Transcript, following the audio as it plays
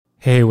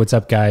Hey, what's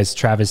up, guys?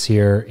 Travis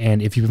here.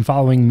 And if you've been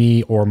following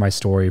me or my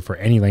story for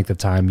any length of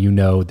time, you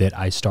know that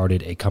I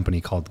started a company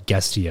called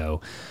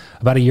Guestio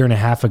about a year and a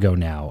half ago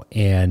now.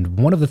 And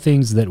one of the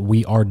things that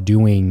we are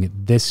doing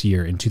this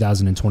year in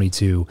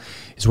 2022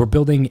 is we're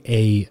building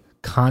a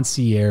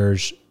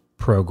concierge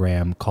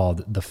program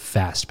called the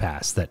Fast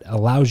Pass that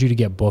allows you to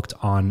get booked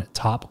on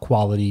top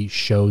quality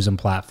shows and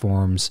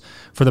platforms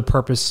for the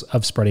purpose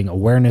of spreading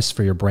awareness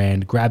for your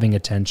brand, grabbing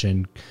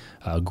attention,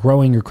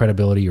 growing your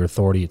credibility, your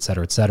authority, et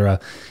cetera, et cetera.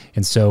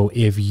 And so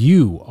if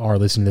you are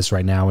listening to this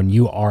right now and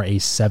you are a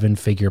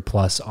 7-figure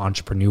plus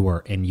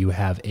entrepreneur and you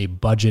have a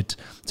budget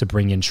to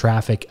bring in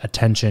traffic,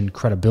 attention,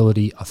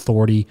 credibility,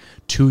 authority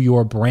to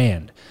your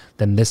brand,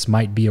 then this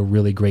might be a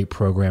really great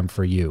program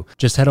for you.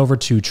 Just head over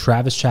to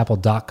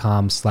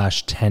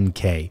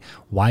travischappell.com/10K.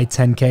 Why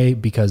 10K?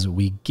 Because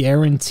we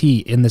guarantee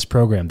in this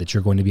program that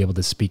you're going to be able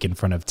to speak in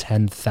front of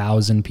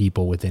 10,000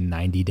 people within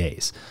 90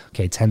 days.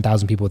 Okay,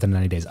 10,000 people within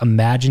 90 days.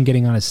 Imagine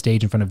getting on a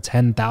stage in front of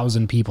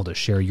 10,000 people to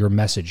share your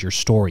message, your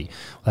story.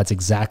 Well, that's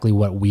exactly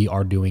what we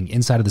are doing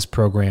inside of this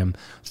program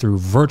through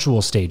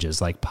virtual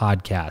stages like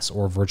podcasts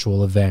or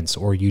virtual events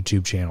or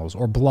YouTube channels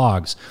or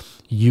blogs.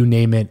 You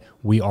name it,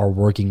 we are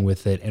working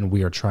with it, and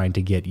we are trying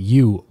to get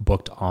you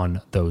booked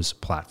on those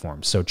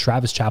platforms. So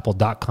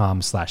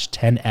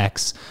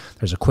travischappell.com/10X.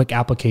 There's a quick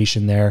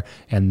application there,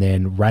 and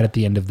then right at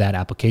the end of that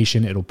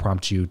application, it'll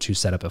prompt you to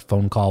set up a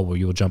phone call where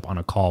you'll jump on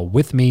a call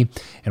with me,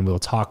 and we'll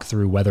talk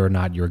through whether or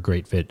not you're a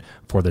great fit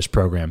for this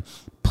program.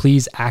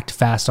 Please act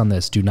fast on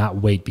this. Do not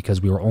wait,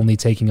 because we are only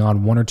taking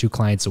on 1 or 2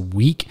 clients a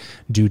week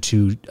due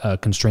to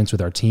constraints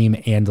with our team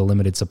and the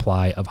limited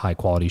supply of high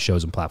quality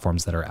shows and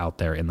platforms that are out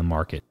there in the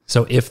market.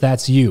 So if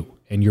that's you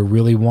and you're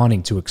really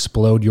wanting to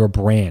explode your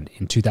brand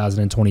in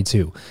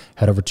 2022,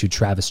 head over to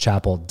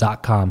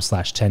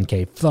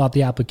travischappell.com/10K, fill out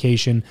the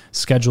application,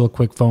 schedule a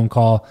quick phone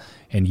call,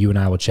 and you and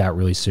I will chat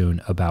really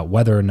soon about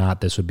whether or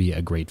not this would be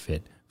a great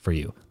fit for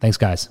you. Thanks,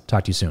 guys.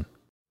 Talk to you soon.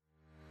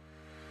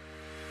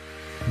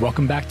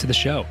 Welcome back to the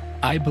show.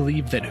 I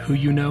believe that who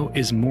you know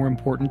is more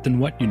important than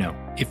what you know.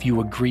 If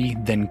you agree,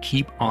 then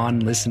keep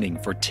on listening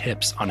for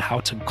tips on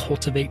how to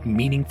cultivate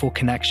meaningful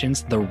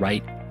connections the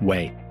right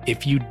way.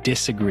 If you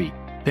disagree,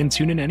 then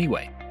tune in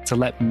anyway to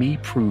let me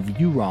prove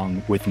you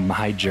wrong with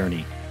my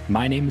journey.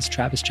 My name is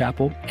Travis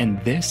Chappell, and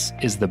this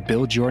is the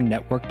Build Your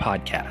Network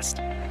podcast.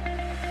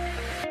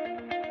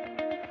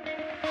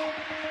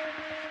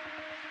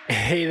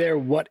 Hey there,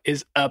 what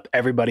is up,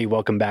 everybody?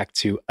 Welcome back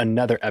to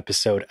another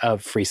episode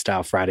of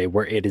Freestyle Friday,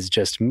 where it is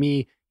just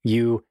me,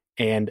 you,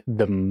 and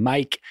the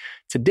mic.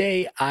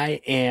 Today, I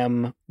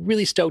am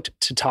really stoked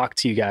to talk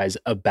to you guys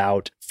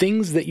about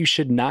things that you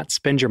should not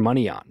spend your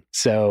money on.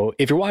 So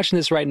if you're watching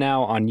this right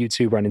now on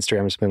YouTube or on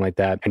Instagram or something like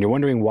that, and you're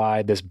wondering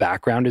why this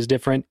background is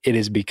different, it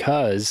is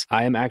because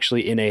I am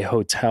actually in a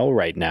hotel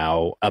right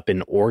now up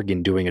in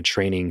Oregon doing a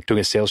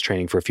sales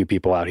training for a few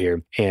people out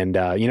here. And,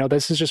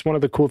 this is just one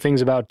of the cool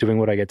things about doing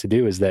what I get to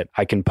do is that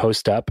I can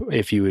post up.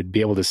 If you would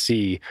be able to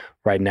see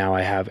right now,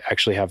 I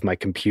actually have my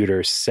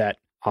computer set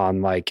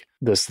on like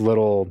this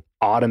little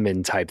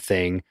ottoman type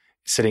thing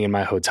sitting in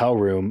my hotel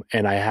room,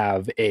 and I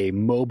have a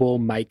mobile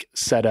mic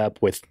set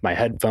up with my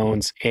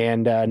headphones,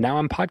 and now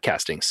I'm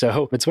podcasting.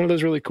 So it's one of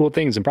those really cool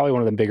things, and probably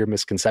one of the bigger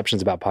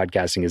misconceptions about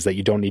podcasting is that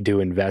you don't need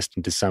to invest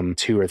into some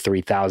 $2,000 or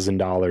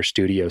 $3,000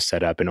 studio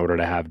setup in order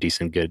to have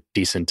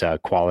decent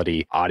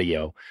quality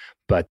audio.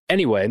 But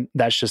anyway,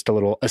 that's just a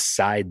little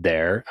aside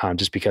there,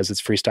 just because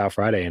it's Freestyle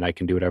Friday and I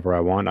can do whatever I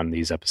want on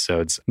these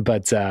episodes.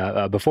 But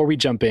before we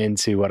jump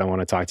into what I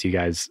want to talk to you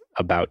guys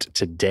about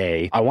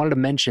today, I wanted to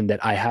mention that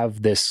I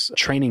have this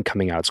training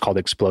coming out. It's called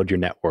Explode Your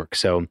Network.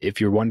 So if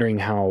you're wondering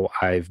how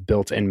I've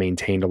built and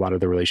maintained a lot of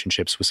the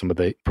relationships with some of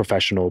the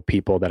professional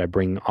people that I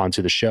bring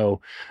onto the show,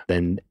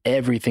 then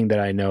everything that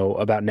I know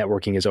about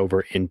networking is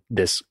over in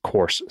this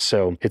course.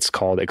 So it's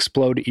called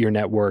Explode Your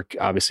Network.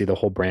 Obviously, the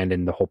whole brand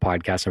and the whole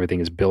podcast and everything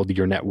is Build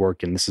Your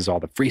Network. And this is all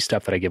the free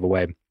stuff that I give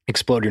away.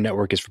 Explode Your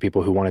Network is for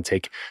people who want to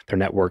take their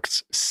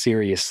networks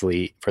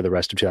seriously for the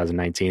rest of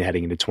 2019,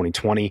 heading into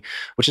 2020,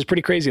 which is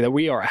pretty crazy that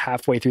we are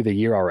halfway through the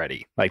year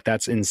already. Like,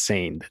 that's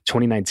insane.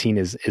 2019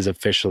 is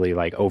officially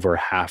like over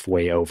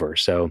halfway over.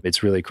 So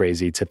it's really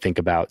crazy to think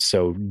about.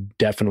 So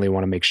definitely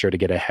want to make sure to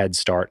get a head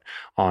start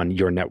on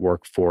your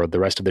network for the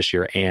rest of this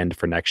year and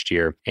for next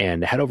year.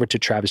 And head over to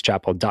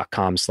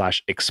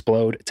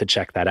travischappell.com/explode to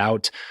check that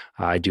out.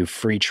 I do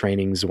free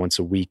trainings once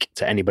a week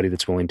to anybody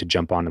that's willing to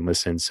jump on and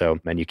listen. So,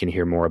 and you can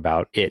hear more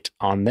about it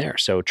on there.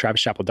 So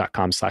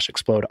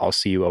travischappell.com/explode. I'll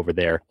see you over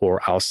there, or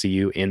I'll see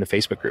you in the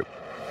Facebook group.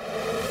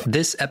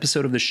 This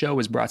episode of the show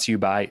is brought to you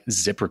by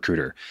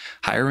ZipRecruiter.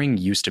 Hiring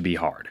used to be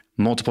hard.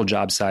 multiple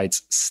job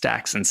sites,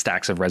 stacks and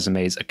stacks of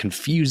resumes, a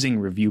confusing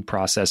review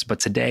process. But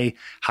today,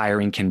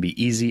 hiring can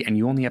be easy and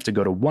you only have to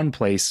go to one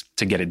place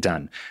to get it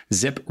done.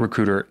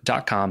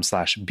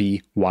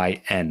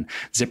 ZipRecruiter.com/BYN.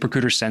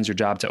 ZipRecruiter sends your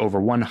job to over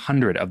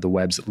 100 of the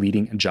web's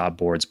leading job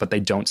boards, but they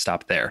don't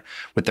stop there.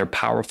 With their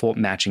powerful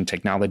matching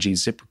technology,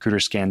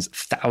 ZipRecruiter scans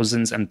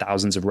thousands and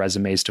thousands of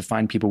resumes to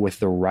find people with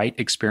the right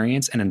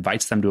experience and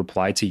invites them to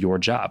apply to your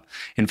job.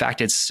 In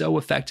fact, it's so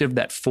effective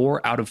that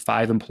 4 out of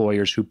 5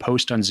 employers who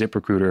post on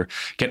ZipRecruiter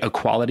get a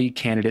quality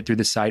candidate through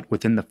the site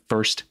within the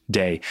first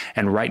day.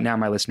 And right now,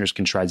 my listeners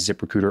can try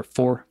ZipRecruiter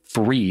for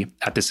free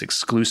at this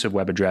exclusive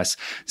web address,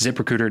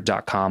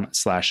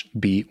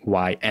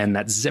 ZipRecruiter.com/BYN.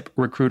 That's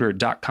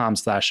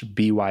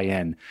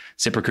ZipRecruiter.com/BYN.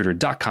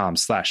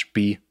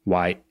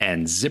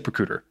 ZipRecruiter.com/BYN.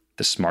 ZipRecruiter,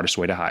 the smartest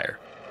way to hire.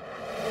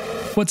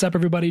 What's up,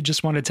 everybody?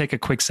 Just want to take a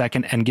quick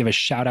second and give a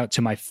shout out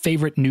to my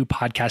favorite new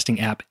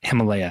podcasting app,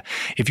 Himalaya.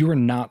 If you are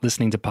not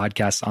listening to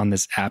podcasts on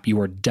this app, you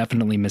are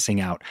definitely missing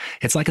out.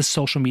 It's like a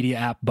social media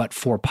app, but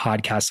for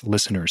podcast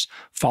listeners.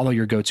 Follow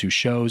your go-to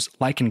shows,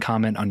 like and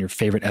comment on your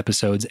favorite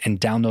episodes, and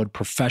download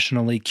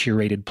professionally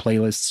curated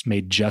playlists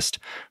made just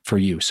for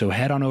you. So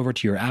head on over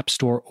to your App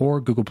Store or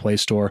Google Play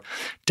Store,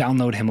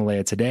 download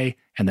Himalaya today,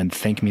 and then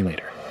thank me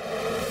later.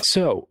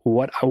 So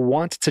what I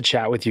want to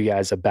chat with you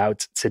guys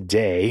about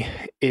today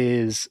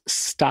is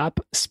stop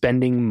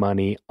spending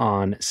money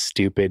on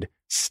stupid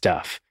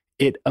stuff.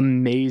 It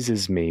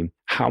amazes me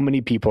how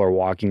many people are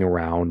walking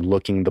around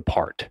looking the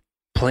part,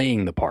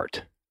 playing the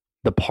part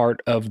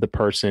of the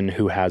person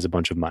who has a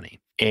bunch of money.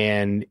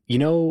 And you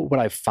know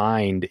what I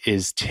find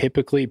is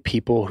typically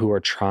people who are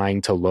trying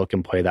to look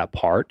and play that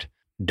part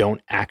don't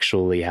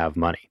actually have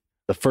money.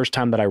 The first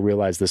time that I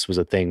realized this was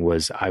a thing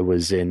was I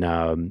was in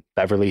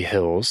Beverly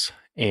Hills.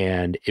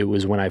 And it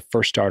was when I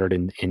first started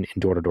in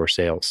door-to-door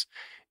sales.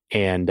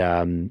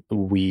 And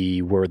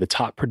we were the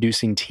top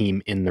producing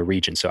team in the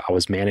region. So I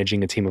was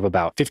managing a team of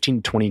about 15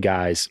 to 20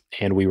 guys,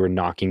 and we were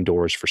knocking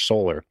doors for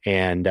solar.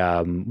 And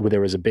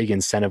there was a big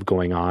incentive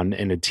going on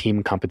in a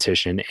team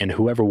competition. And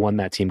whoever won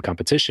that team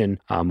competition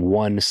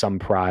won some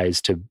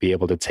prize to be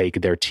able to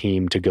take their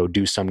team to go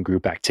do some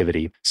group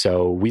activity.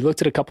 So we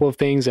looked at a couple of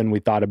things and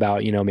we thought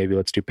about, maybe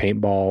let's do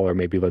paintball or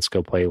maybe let's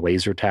go play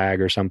laser tag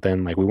or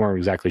something. Like we weren't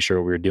exactly sure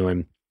what we were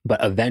doing.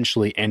 But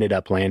eventually ended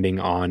up landing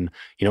on,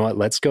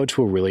 let's go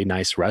to a really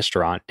nice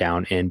restaurant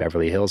down in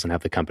Beverly Hills and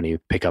have the company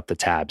pick up the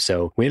tab.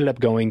 So we ended up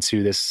going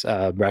to this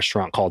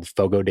restaurant called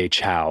Fogo de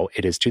Chao.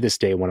 It is to this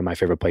day one of my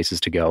favorite places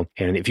to go.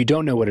 And if you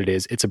don't know what it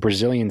is, it's a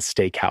Brazilian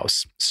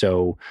steakhouse.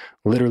 So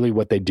literally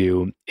what they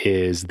do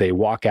is they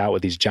walk out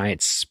with these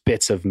giant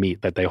spits of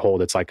meat that they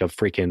hold. It's like a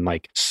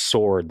freaking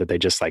sword that they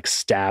just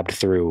stabbed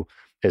through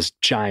this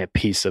giant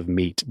piece of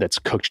meat that's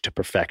cooked to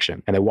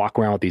perfection. And they walk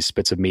around with these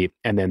spits of meat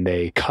and then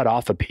they cut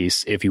off a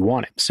piece if you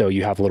want it. So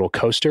you have a little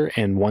coaster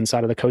and one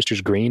side of the coaster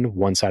is green,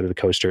 one side of the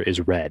coaster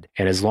is red.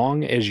 And as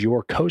long as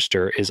your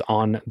coaster is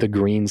on the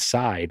green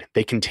side,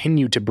 they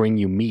continue to bring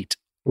you meat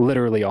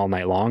literally all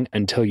night long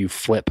until you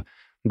flip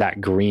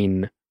that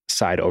green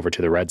side over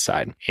to the red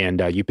side.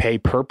 And you pay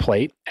per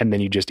plate and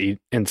then you just eat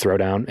and throw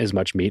down as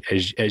much meat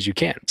as you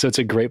can. So it's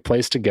a great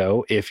place to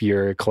go if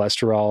your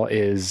cholesterol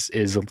is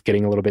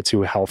getting a little bit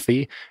too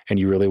healthy and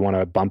you really want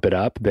to bump it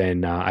up,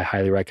 then I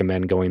highly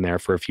recommend going there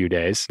for a few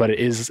days. But it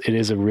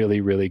is a really,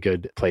 really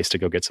good place to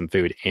go get some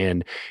food.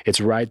 And it's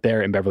right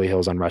there in Beverly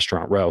Hills on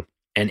Restaurant Row.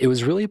 And it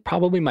was really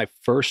probably my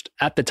first,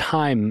 at the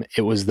time,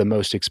 it was the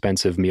most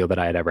expensive meal that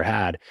I had ever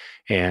had.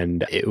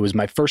 And it was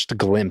my first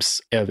glimpse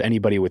of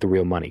anybody with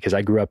real money because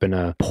I grew up in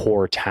a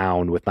poor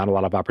town with not a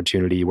lot of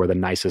opportunity where the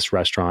nicest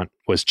restaurant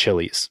was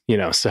Chili's,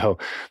 so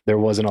there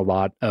wasn't a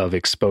lot of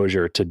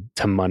exposure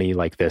to money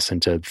like this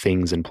and to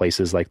things and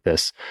places like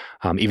this.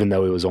 Even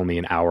though it was only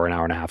an hour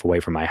and a half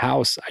away from my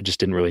house, I just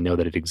didn't really know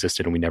that it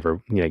existed and we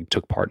never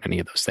took part in any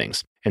of those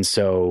things. And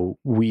so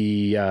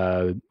we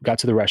got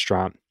to the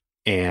restaurant.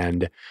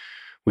 And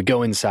we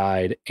go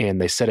inside and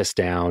they set us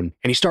down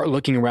and you start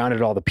looking around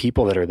at all the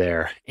people that are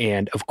there.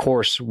 And of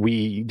course,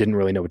 we didn't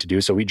really know what to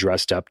do. So we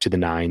dressed up to the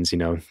nines,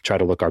 try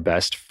to look our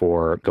best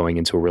for going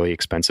into a really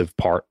expensive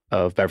part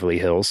of Beverly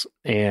Hills.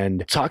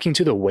 And talking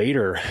to the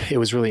waiter, it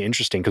was really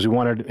interesting because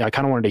I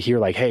kind of wanted to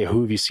hear hey,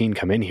 who have you seen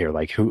come in here?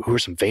 Who are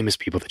some famous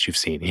people that you've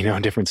seen,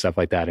 different stuff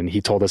like that. And he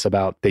told us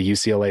about the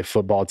UCLA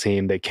football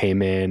team that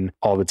came in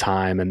all the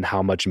time and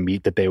how much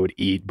meat that they would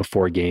eat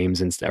before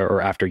games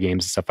or after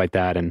games and stuff like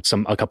that. And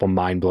a couple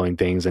mind-blowing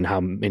things and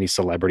how many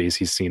celebrities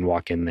he's seen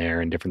walk in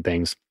there and different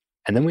things.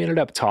 And then we ended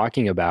up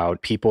talking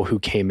about people who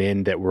came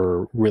in that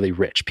were really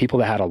rich, people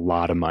that had a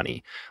lot of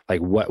money.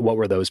 What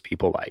were those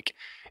people like?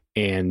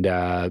 And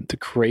the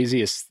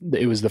craziest,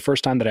 it was the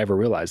first time that I ever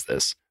realized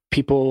this.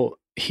 People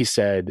he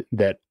said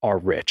that are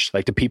rich,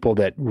 like the people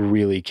that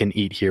really can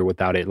eat here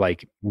without it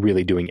like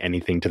really doing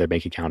anything to their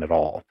bank account at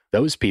all.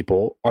 Those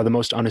people are the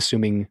most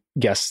unassuming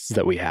guests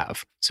that we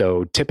have.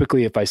 So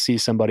typically if I see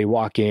somebody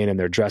walk in and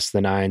they're dressed to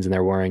the nines and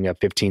they're wearing a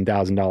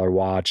 $15,000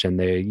 watch and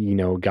they,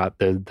 got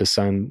the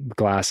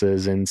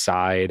sunglasses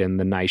inside and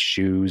the nice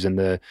shoes and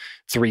the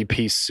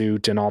 3-piece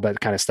suit and all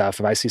that kind of stuff.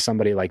 If I see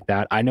somebody like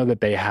that, I know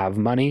that they have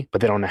money, but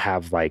they don't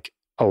have like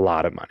a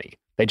lot of money.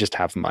 They just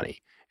have money.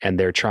 And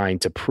they're trying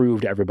to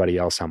prove to everybody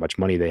else how much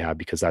money they have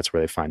because that's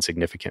where they find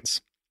significance.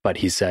 But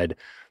he said,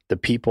 the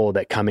people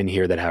that come in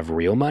here that have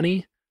real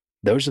money,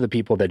 those are the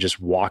people that just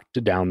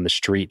walked down the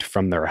street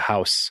from their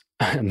house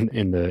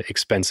in the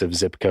expensive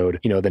zip code,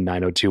 the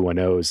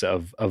 90210s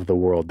of the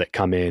world that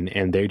come in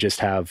and they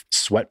just have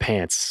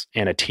sweatpants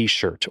and a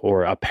t-shirt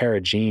or a pair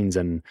of jeans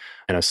and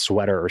a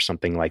sweater or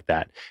something like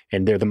that.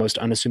 And they're the most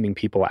unassuming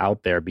people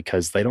out there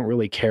because they don't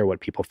really care what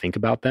people think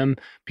about them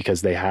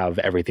because they have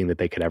everything that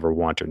they could ever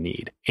want or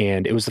need.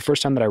 And it was the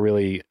first time that I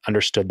really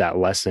understood that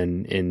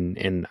lesson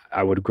and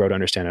I would grow to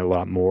understand it a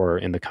lot more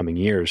in the coming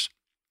years.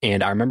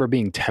 And I remember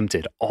being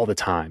tempted all the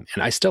time,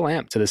 and I still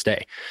am to this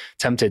day,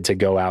 tempted to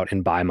go out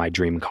and buy my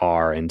dream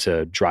car and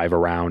to drive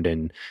around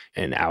in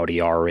an Audi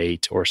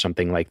R8 or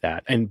something like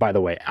that. And by the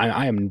way,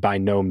 I am by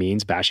no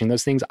means bashing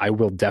those things. I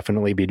will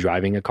definitely be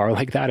driving a car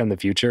like that in the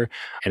future,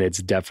 and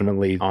it's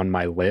definitely on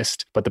my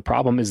list. But the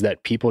problem is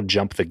that people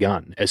jump the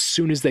gun. As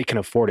soon as they can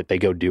afford it, they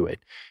go do it.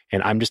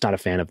 And I'm just not a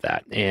fan of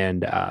that.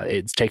 And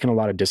it's taken a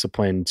lot of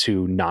discipline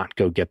to not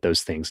go get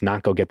those things,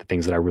 not go get the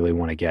things that I really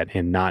want to get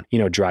and not,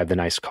 drive the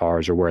nice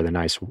cars or wear the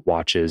nice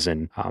watches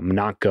and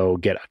not go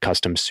get a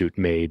custom suit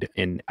made.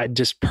 And I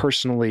just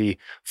personally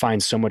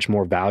find so much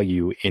more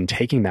value in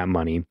taking that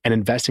money and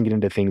investing it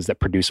into things that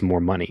produce more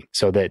money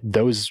so that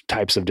those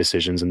types of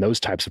decisions and those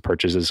types of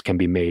purchases can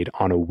be made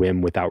on a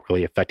whim without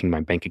really affecting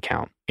my bank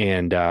account.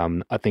 And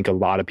I think a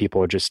lot of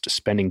people are just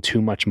spending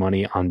too much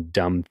money on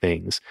dumb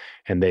things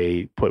and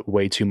they put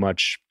way too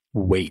much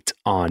weight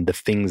on the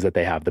things that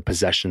they have, the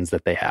possessions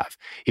that they have.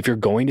 If you're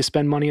going to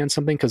spend money on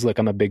something, because look,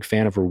 I'm a big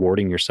fan of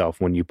rewarding yourself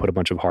when you put a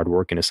bunch of hard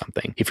work into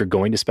something. If you're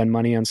going to spend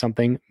money on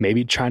something,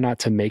 maybe try not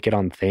to make it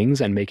on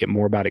things and make it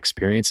more about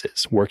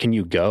experiences. Where can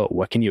you go?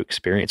 What can you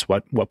experience?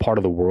 What part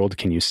of the world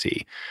can you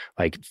see?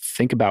 Like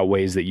think about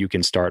ways that you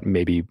can start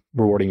maybe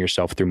rewarding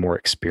yourself through more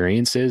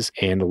experiences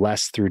and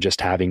less through just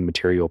having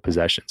material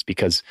possessions,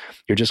 because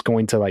you're just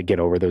going to like get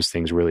over those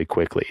things really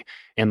quickly.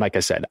 And like I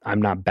said,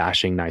 I'm not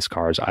bashing nice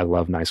cars. I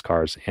love nice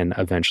cars and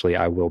eventually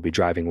I will be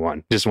driving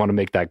one. Just want to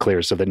make that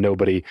clear so that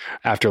nobody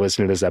after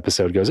listening to this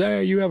episode goes,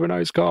 "Hey, you have a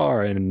nice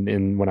car."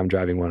 And when I'm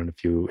driving one in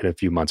a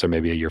few months or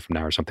maybe a year from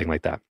now or something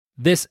like that.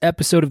 This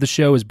episode of the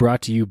show is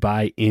brought to you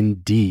by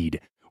Indeed.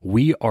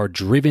 We are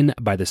driven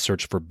by the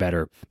search for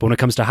better. But when it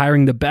comes to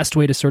hiring, the best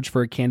way to search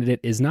for a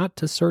candidate is not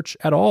to search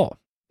at all.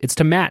 It's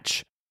to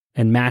match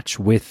and match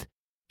with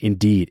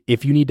Indeed.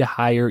 If you need to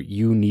hire,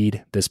 you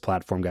need this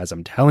platform, guys.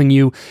 I'm telling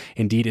you,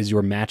 Indeed is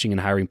your matching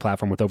and hiring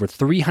platform with over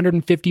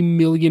 350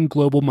 million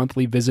global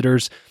monthly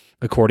visitors,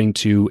 according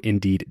to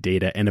Indeed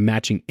data, and a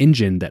matching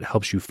engine that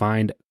helps you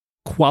find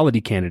quality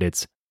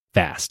candidates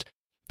fast.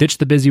 Ditch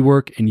the busy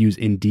work and use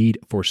Indeed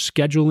for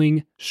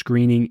scheduling,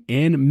 screening,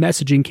 and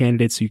messaging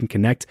candidates so you can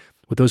connect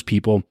with those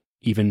people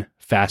even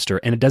faster.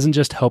 And it doesn't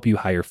just help you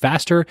hire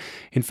faster.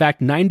 In fact,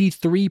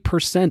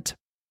 93%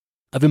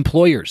 of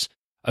employers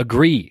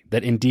agree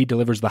that Indeed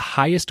delivers the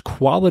highest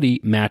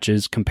quality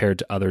matches compared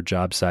to other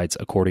job sites,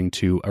 according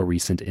to a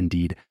recent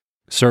Indeed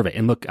survey.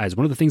 And look, guys,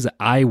 one of the things that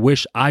I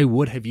wish I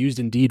would have used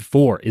Indeed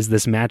for is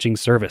this matching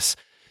service.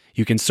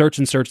 You can search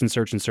and search and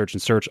search and search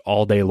and search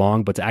all day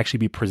long, but to actually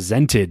be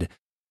presented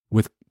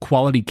with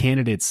quality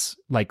candidates,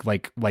 like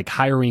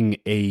hiring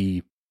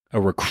a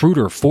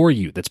recruiter for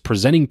you that's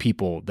presenting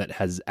people that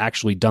has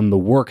actually done the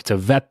work to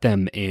vet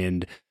them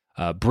and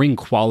bring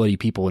quality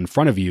people in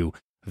front of you.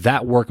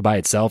 That work by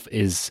itself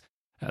is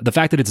the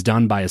fact that it's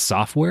done by a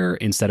software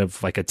instead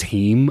of like a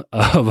team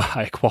of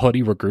high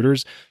quality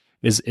recruiters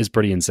is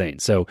pretty insane.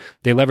 So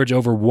they leverage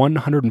over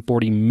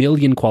 140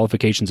 million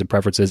qualifications and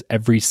preferences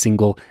every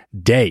single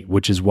day,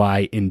 which is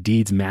why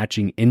Indeed's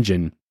matching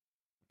engine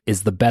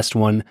is the best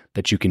one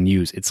that you can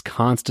use. It's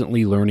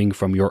constantly learning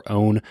from your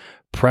own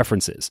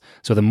preferences.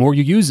 So the more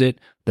you use it,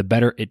 the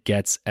better it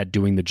gets at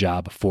doing the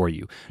job for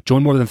you.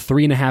 Join more than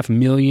 3.5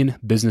 million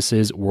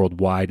businesses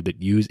worldwide that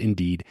use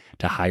Indeed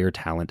to hire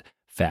talent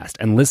fast.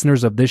 And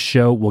listeners of this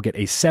show will get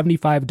a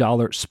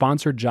 $75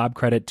 sponsored job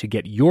credit to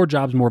get your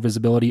jobs more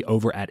visibility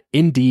over at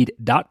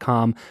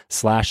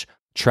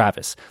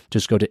Indeed.com/Travis.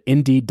 Just go to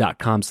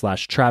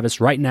Indeed.com/Travis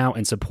right now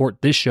and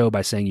support this show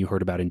by saying you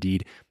heard about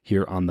Indeed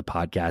here on the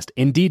podcast.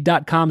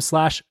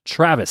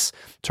 Indeed.com/Travis.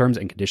 Terms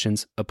and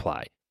conditions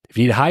apply. If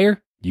you need to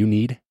hire, you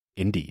need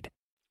Indeed.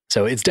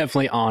 So it's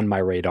definitely on my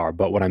radar.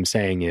 But what I'm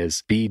saying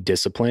is be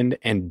disciplined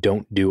and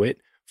don't do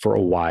it for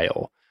a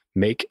while.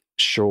 Make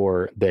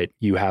sure that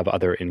you have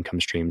other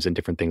income streams and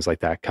different things like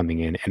that coming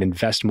in, and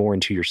invest more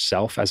into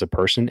yourself as a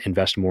person,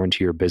 invest more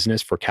into your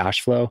business for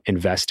cash flow,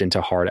 invest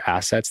into hard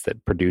assets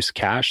that produce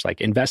cash,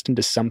 like invest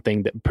into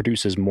something that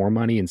produces more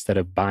money instead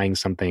of buying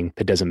something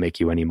that doesn't make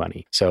you any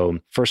money. So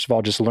first of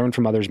all, just learn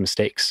from others'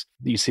 mistakes.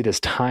 You see this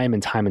time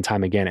and time and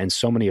time again. And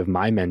so many of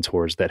my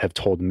mentors that have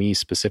told me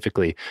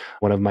specifically,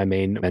 one of my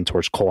main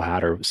mentors, Cole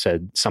Hatter,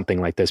 said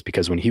something like this,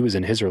 because when he was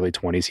in his early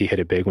 20s, he hit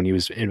it big when he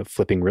was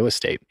flipping real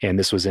estate. And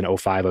this was in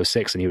 05,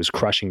 06, and he was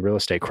crushing real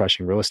estate.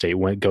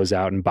 Goes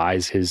out and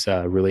buys his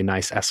really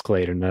nice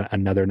Escalade and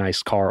another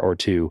nice car or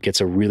two,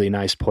 gets a really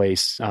nice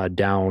place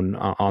down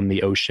on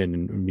the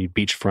ocean,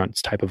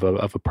 beachfront type of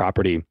a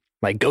property,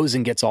 like goes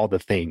and gets all the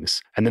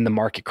things. And then the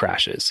market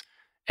crashes.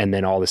 And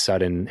then all of a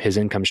sudden his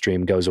income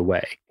stream goes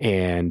away.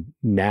 And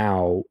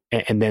now,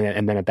 and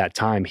then at that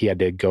time, he had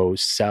to go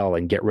sell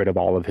and get rid of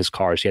all of his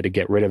cars. He had to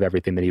get rid of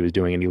everything that he was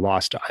doing, and he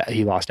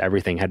lost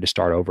everything, had to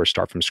start over,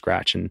 start from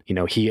scratch. And,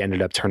 he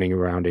ended up turning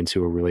around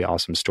into a really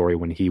awesome story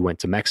when he went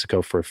to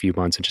Mexico for a few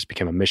months and just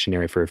became a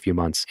missionary for a few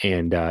months.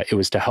 And it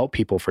was to help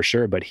people for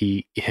sure. But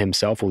he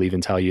himself will even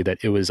tell you that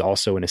it was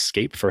also an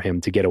escape for him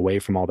to get away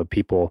from all the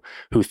people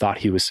who thought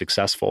he was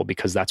successful,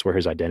 because that's where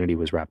his identity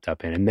was wrapped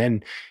up in. And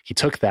then he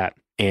took that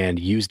and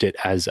used it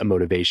as a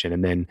motivation,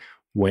 and then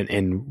went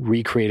and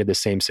recreated the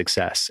same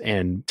success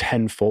and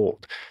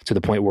tenfold to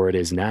the point where it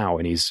is now.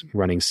 And he's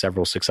running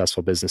several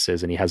successful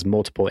businesses, and he has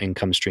multiple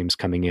income streams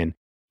coming in.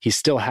 He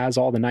still has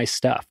all the nice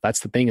stuff. That's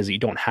the thing, is that you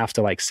don't have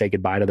to say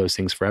goodbye to those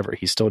things forever.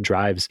 He still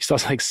drives, he still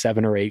has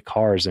 7 or 8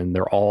 cars, and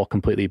they're all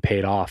completely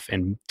paid off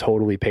and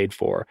totally paid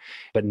for.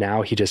 But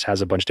now he just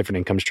has a bunch of different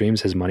income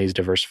streams. His money is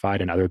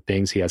diversified in other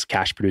things. He has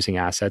cash producing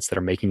assets that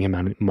are making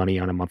him money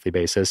on a monthly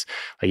basis.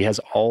 He has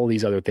all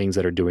these other things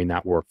that are doing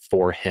that work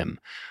for him.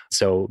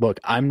 So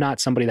look, I'm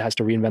not somebody that has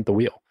to reinvent the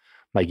wheel.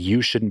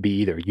 You shouldn't be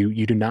either.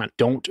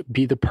 Don't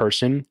be the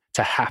person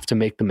to have to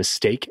make the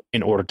mistake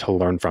in order to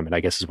learn from it,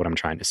 I guess is what I'm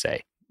trying to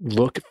say.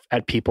 Look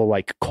at people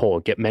like Cole,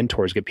 get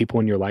mentors, get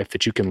people in your life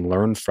that you can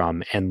learn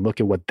from, and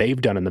look at what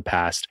they've done in the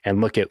past,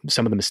 and look at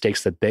some of the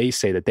mistakes that they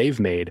say that they've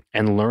made,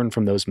 and learn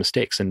from those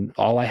mistakes. And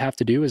all I have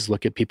to do is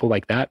look at people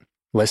like that,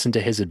 listen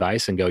to his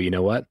advice, and go, you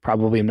know what?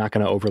 Probably I'm not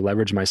going to over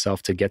leverage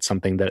myself to get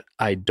something that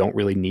I don't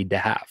really need to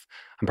have.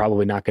 I'm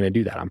probably not going to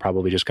do that. I'm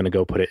probably just going to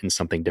go put it in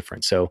something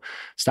different. So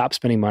stop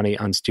spending money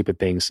on stupid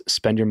things.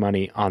 Spend your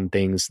money on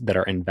things that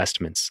are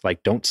investments.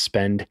 Don't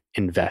spend,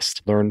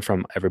 invest. Learn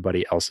from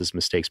everybody else's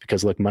mistakes,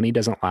 because look, money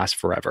doesn't last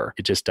forever.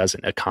 It just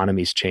doesn't.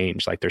 Economies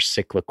change. They're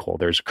cyclical.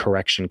 There's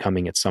correction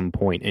coming at some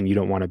point, and you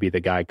don't want to be the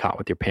guy caught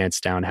with your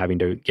pants down having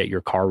to get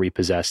your car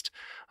repossessed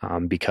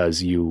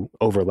because you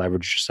over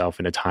leveraged yourself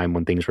in a time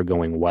when things were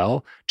going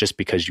well just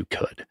because you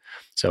could.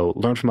 So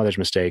learn from others'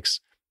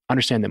 mistakes.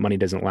 Understand that money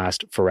doesn't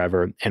last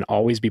forever, and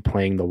always be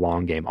playing the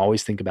long game.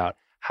 Always think about,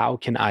 how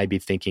can I be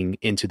thinking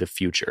into the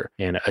future?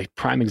 And a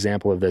prime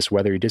example of this,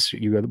 whether you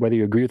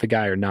agree with the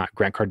guy or not,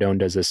 Grant Cardone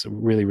does this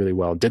really, really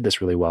well, did this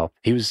really well.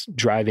 He was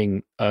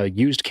driving a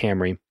used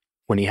Camry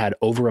when he had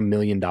over $1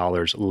 million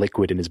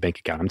liquid in his bank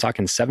account. I'm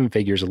talking 7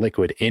 figures of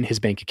liquid in his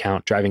bank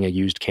account, driving a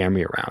used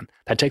Camry around.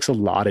 That takes a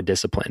lot of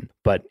discipline.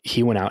 But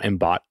he went out and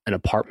bought an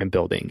apartment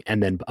building,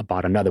 and then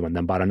bought another one,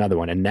 then bought another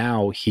one. And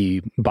now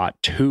he bought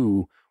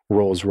 2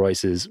 Rolls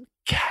Royces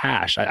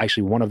cash.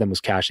 Actually, one of them was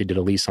cash. He did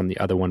a lease on the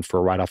other one for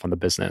a write-off on the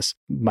business.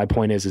 My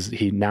point is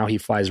he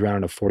flies around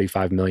in a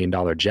 $45 million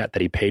jet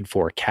that he paid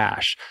for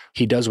cash.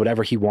 He does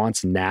whatever he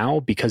wants now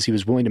because he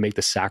was willing to make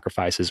the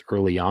sacrifices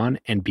early on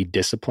and be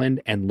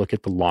disciplined and look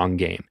at the long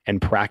game and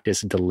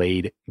practice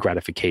delayed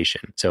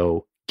gratification.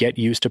 So get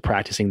used to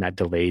practicing that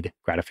delayed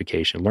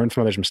gratification. Learn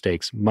from others'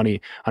 mistakes.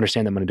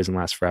 Understand that money doesn't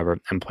last forever,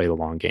 and play the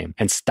long game.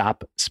 And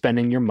stop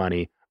spending your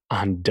money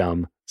on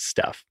dumb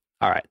stuff.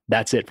 All right,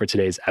 that's it for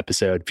today's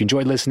episode. If you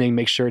enjoyed listening,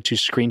 make sure to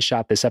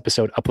screenshot this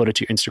episode, upload it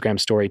to your Instagram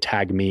story,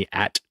 tag me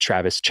at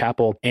Travis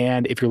Chappell.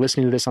 And if you're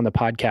listening to this on the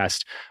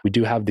podcast, we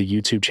do have the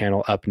YouTube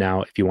channel up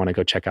now. If you want to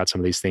go check out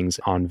some of these things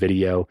on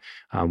video,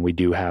 we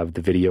do have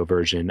the video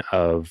version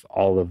of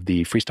all of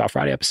the Freestyle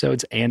Friday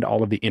episodes and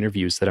all of the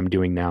interviews that I'm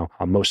doing now.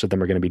 Most of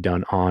them are going to be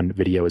done on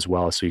video as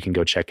well. So you can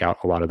go check out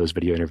a lot of those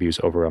video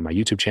interviews over on my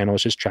YouTube channel.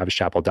 It's just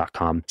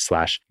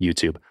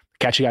travischappell.com/YouTube.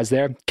 Catch you guys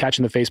there, catch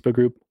in the Facebook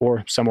group,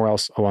 or somewhere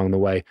else along the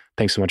way.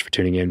 Thanks so much for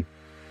tuning in.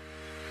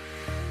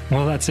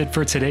 Well, that's it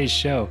for today's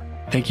show.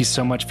 Thank you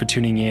so much for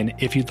tuning in.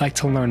 If you'd like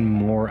to learn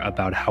more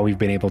about how we've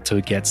been able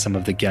to get some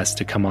of the guests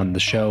to come on the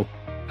show,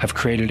 I've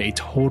created a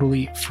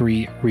totally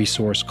free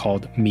resource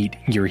called Meet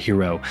Your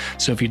Hero.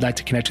 So if you'd like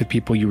to connect with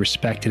people you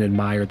respect and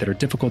admire that are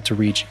difficult to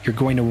reach, you're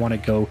going to want to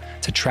go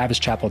to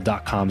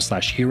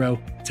travischappell.com/hero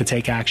to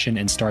take action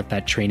and start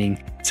that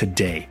training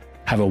today.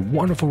 Have a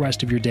wonderful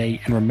rest of your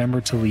day, and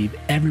remember to leave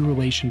every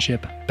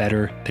relationship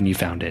better than you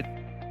found it.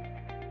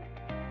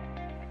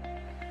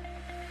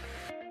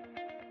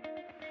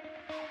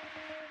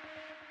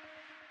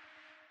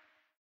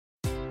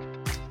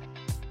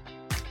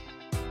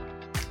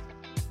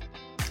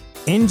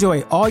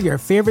 Enjoy all your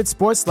favorite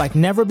sports like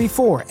never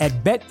before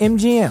at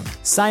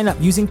BetMGM. Sign up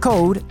using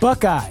code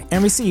Buckeye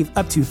and receive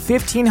up to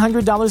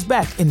 $1,500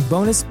 back in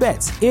bonus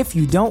bets if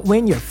you don't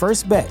win your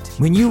first bet.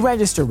 When you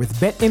register with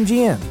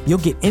BetMGM, you'll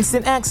get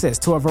instant access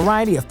to a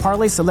variety of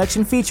parlay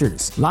selection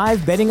features,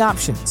 live betting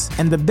options,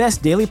 and the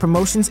best daily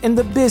promotions in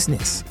the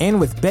business. And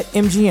with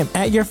BetMGM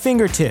at your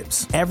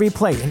fingertips, every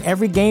play and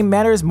every game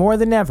matters more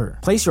than ever.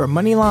 Place your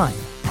money line,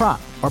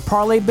 prop, or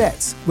parlay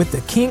bets with the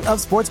king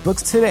of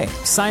sportsbooks today.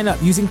 Sign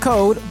up using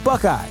code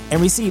Buckeye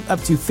and receive up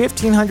to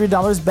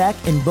 $1,500 back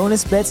in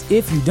bonus bets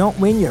if you don't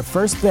win your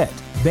first bet.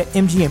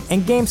 BetMGM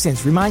and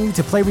GameSense remind you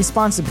to play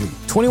responsibly.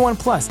 21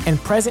 plus and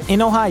present in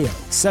Ohio,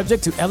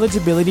 subject to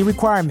eligibility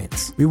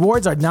requirements.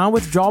 Rewards are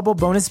non-withdrawable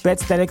bonus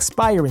bets that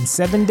expire in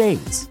 7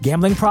 days.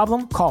 Gambling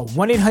problem? Call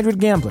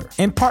 1-800-GAMBLER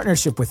in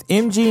partnership with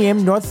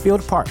MGM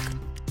Northfield Park.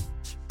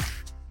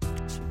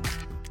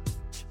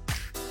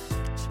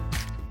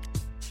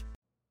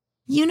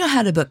 You know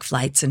how to book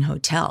flights and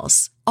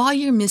hotels. All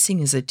you're missing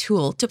is a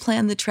tool to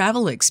plan the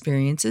travel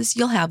experiences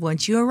you'll have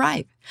once you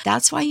arrive.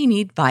 That's why you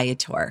need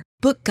Viator.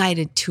 Book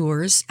guided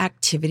tours,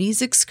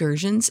 activities,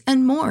 excursions,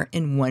 and more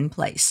in one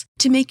place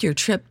to make your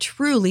trip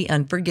truly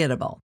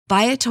unforgettable.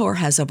 Viator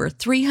has over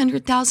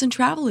 300,000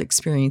 travel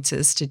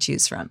experiences to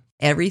choose from.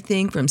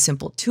 Everything from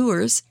simple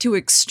tours to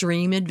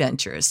extreme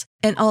adventures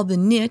and all the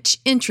niche,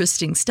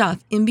 interesting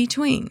stuff in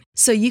between.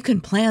 So you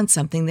can plan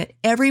something that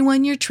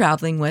everyone you're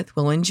traveling with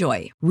will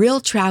enjoy. Real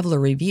traveler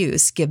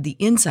reviews give the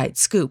inside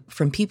scoop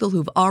from people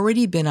who've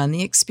already been on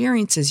the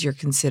experiences you're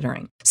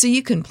considering. So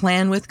you can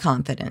plan with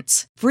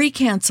confidence. Free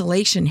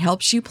cancellation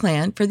helps you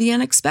plan for the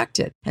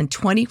unexpected. And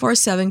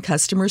 24/7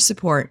 customer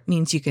support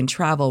means you can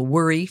travel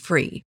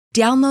worry-free.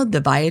 Download the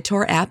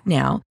Viator app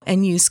now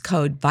and use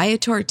code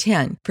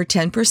Viator10 for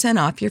 10%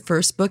 off your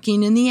first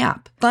booking in the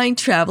app. Find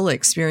travel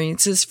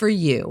experiences for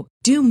you.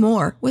 Do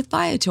more with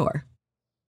Viator.